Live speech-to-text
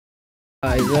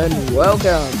Guys, and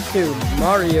welcome to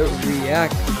Mario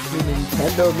React to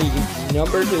Nintendo Meet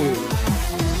number 2.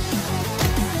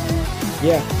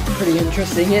 Yeah, pretty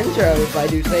interesting intro if I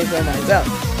do say so myself.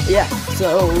 Yeah,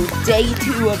 so day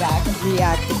 2 of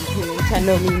reacting to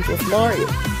Nintendo Meet with Mario.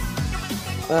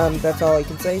 That's all I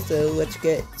can say, so let's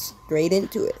get straight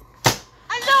into it.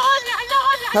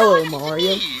 Hello,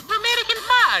 Mario. American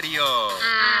Mario.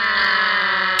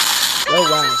 Oh,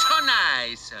 wow. This is so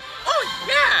nice. Oh,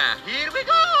 yeah. Here we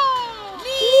go.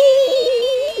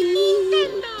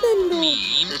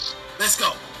 Me. Let's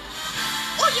go.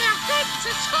 Oh, yeah. This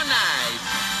is so nice.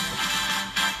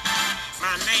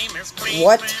 My name is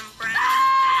What?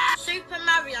 Super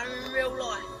Mario in real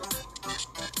life.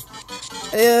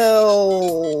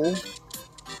 Ew.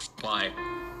 Why?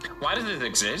 Why does it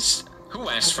exist? Who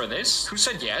asked for this? Who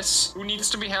said yes? Who needs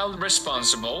to be held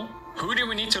responsible? Who do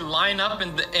we need to line up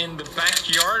in the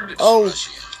backyard? Oh,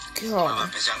 God.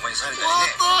 What the hell is this?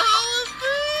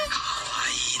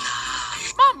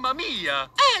 Mamma mia!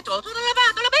 Eto, tutto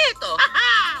lavato, l'abito!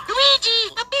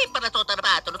 Luigi, la pippa tutto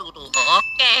lavato, tutto.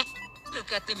 Okay.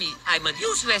 Look at me. I'm a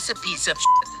useless piece of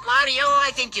shit. Mario,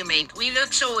 I think you mean we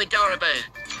look so adorable.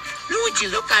 Luigi,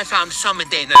 look, I found some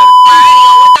dinner.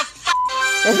 Mario, what the fuck?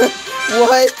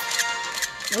 What?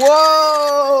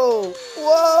 Whoa!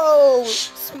 Whoa!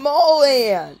 Small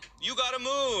Ant! You got a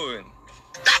moon.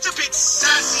 That's a bit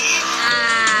sassy.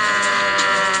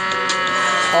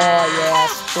 Oh, yeah,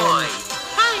 Boy, spin.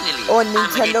 finally. On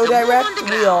Nintendo Direct,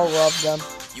 we all love them.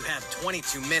 You have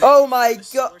 22 minutes. Oh my The god!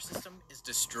 solar system is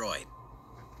destroyed.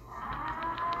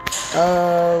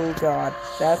 Oh god,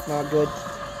 that's not good.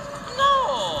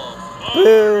 No.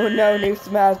 Boo! No new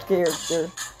Smash character.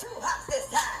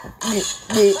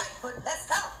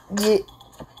 Yeah.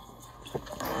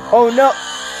 Oh no!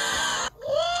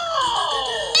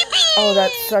 Oh,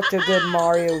 that's such a good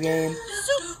Mario game.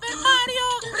 Super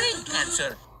Mario brain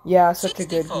cancer. Yeah, such a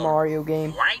good 64. Mario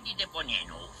game. Why did the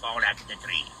banana fall out of the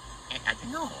tree? I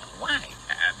don't know. Why?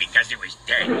 Because it was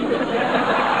dead. See,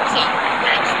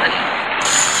 that's funny.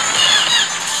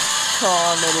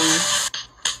 Comedy.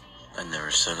 I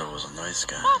never said I was a nice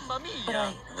guy. Mamma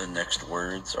mia. The next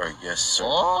words are yes, sir.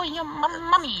 Oh,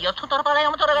 mamma mia, tutto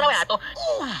lavato.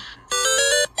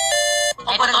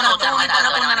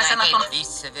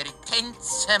 This very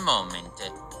tense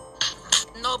moment.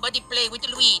 Nobody play with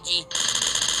Luigi.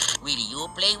 Will you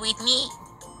play with me?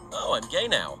 Oh, I'm gay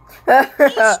now.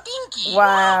 Stinky.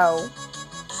 Wow.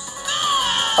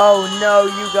 Oh no,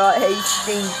 you got Hey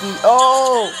Stinky.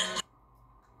 Oh!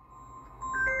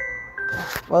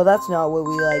 Well, that's not what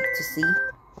we like to see.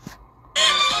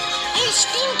 Hey,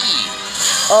 Stinky.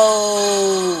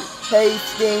 Oh, Hey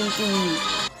Stinky.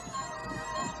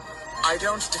 I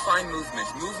don't define movement.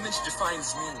 Movement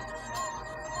defines me.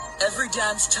 Every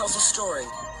dance tells a story.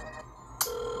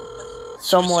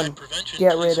 Someone,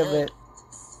 get rid of it.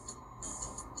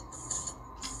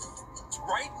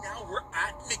 Right now we're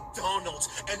at McDonald's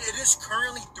and it is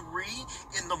currently 3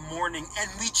 in the morning and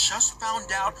we just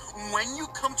found out when you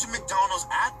come to McDonald's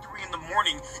at 3 in the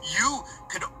morning you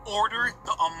could order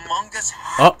the Among Us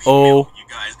Happy Meal, you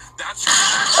guys. That's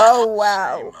Oh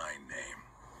wow. Say my name.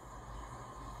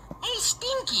 Hey,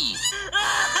 Stinky.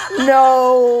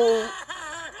 No!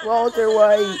 Walter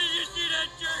White.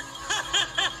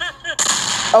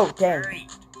 Oh, dang.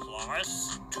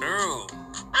 Plus 2.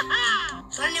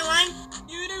 Only one?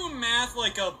 You do math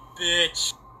like a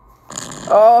bitch.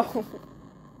 Oh.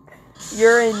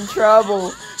 You're in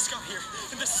trouble. Scott here.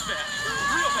 This is bad.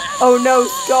 Real bad. Oh no,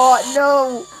 Scott,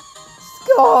 no!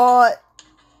 Scott!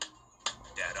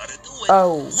 That ought to do it.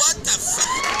 Oh. What the fuck?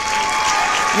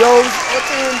 Yo,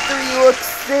 Splatoon 3 looks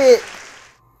sick!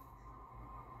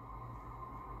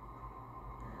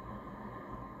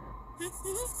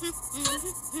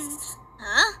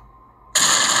 Huh?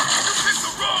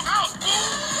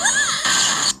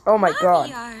 Oh my god.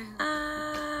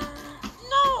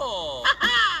 No.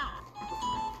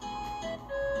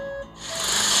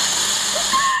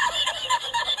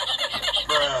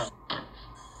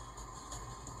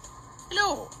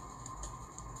 Hello.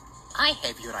 I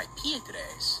have your IP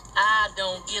address. I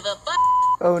don't give a fuck.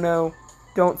 Oh no.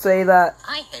 Don't say that.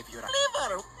 I have your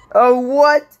Liver. Oh,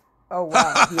 what? Oh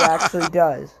wow, he actually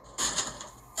does.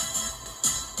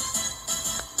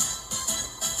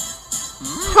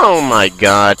 Oh my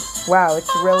god. Wow,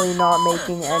 it's really not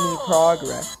making any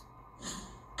progress.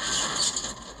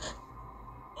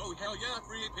 Oh hell yeah,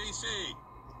 free PC.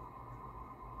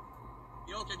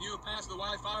 Yo, can you pass the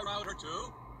Wi-Fi router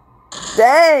too?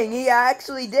 Dang, he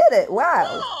actually did it.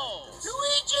 Wow.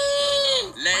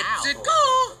 Luigi. Let's Wow.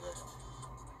 go.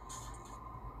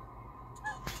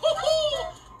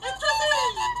 It's a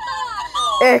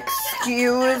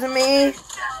Excuse me?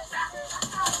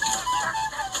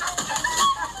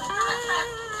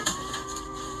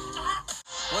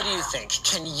 What do you think?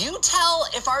 Can you tell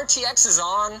if RTX is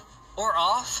on or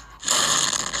off?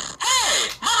 Hey,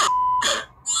 motherfucker!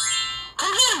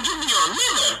 Come here and give me your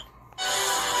liver!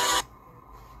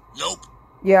 Nope.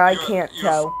 Yeah, I can't You're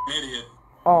tell. a idiot.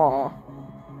 Aw.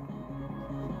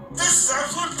 This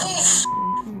sounds like bullshit.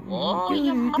 Oh,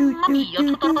 yeah, mamma mia.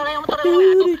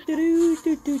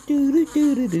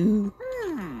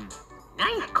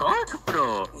 Nice cock,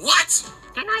 bro. What?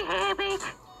 Can I have it?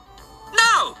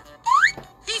 No!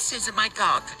 This isn't my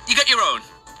cock. You got your own.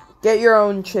 Get your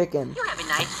own chicken. You have a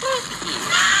nice pussy.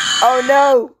 Oh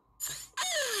no!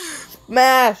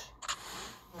 Smash!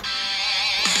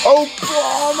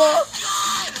 Obama!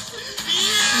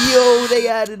 Yo, they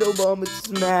added Obama to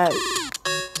Smash.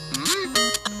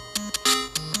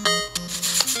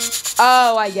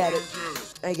 Oh, I get it.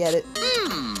 I get it.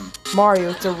 Mario,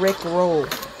 it's a Rick roll.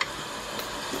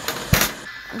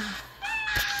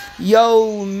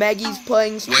 Yo, Maggie's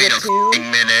playing Splatoon. Wait a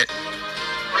minute.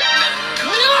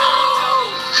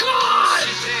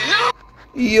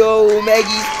 Yo,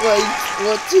 Maggie's playing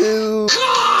Splatoon.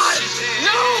 God!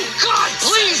 No! God,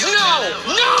 please, no!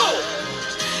 No!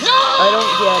 No! I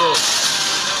don't get it.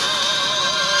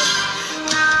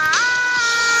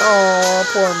 Oh,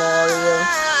 poor Mario.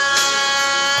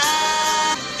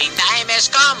 The time has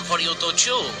come for you to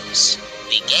choose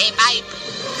the gay pipe.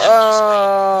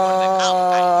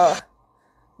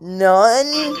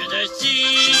 None?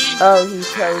 Oh, he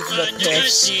chose the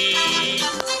piss.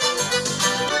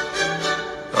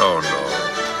 Oh no.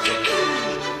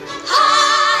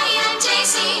 Hi, I'm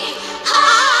Daisy.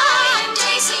 Hi, I'm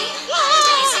Daisy. I'm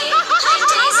Daisy. I'm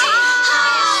Daisy.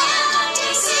 Hi, I'm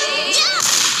Daisy.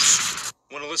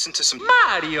 Want to listen to some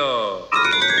Mario!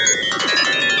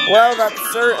 Well, that's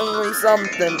certainly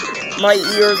something. My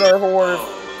ears are hoarse.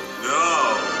 No.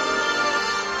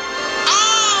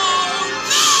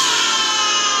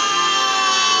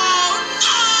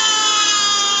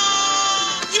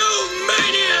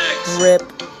 Rip.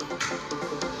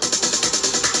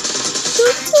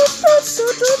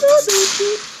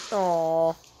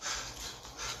 Aww.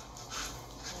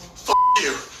 F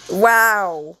you.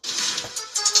 Wow.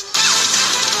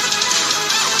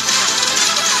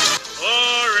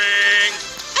 boring.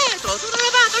 Eto, sono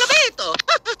lavato, lo vedo!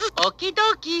 Okie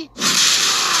dokie.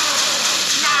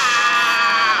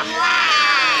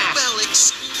 Well,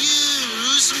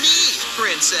 excuse me,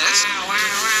 princess.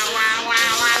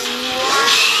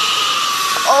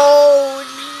 Oh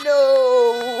no!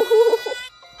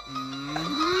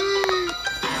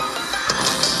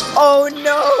 Oh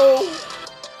no!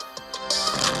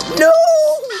 No!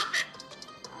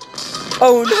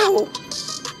 Oh no!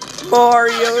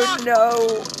 Mario,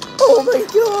 no! Oh my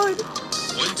god!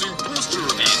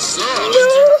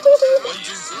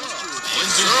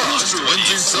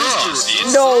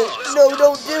 No! No,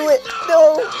 don't do it! No!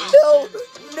 No!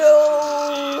 No!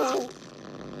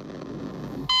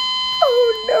 Oh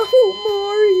no,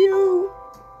 Mario!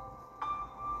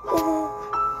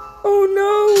 Oh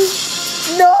no!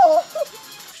 No!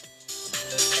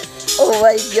 Oh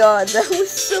my god, that was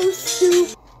so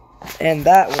stupid! And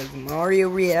that was Mario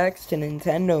Reacts to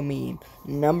Nintendo Meme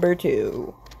number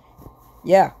 2.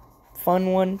 Yeah,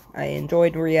 fun one. I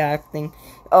enjoyed reacting.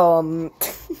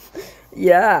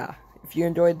 Yeah. If you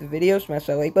enjoyed the video, smash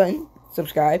that like button,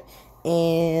 subscribe,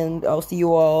 and I'll see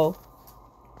you all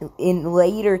in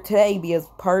later today, because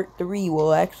part 3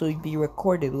 will actually be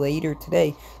recorded later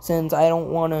today, since I don't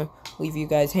want to leave you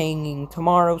guys hanging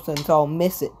tomorrow, since I'll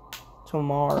miss it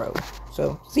tomorrow.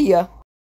 So, see ya!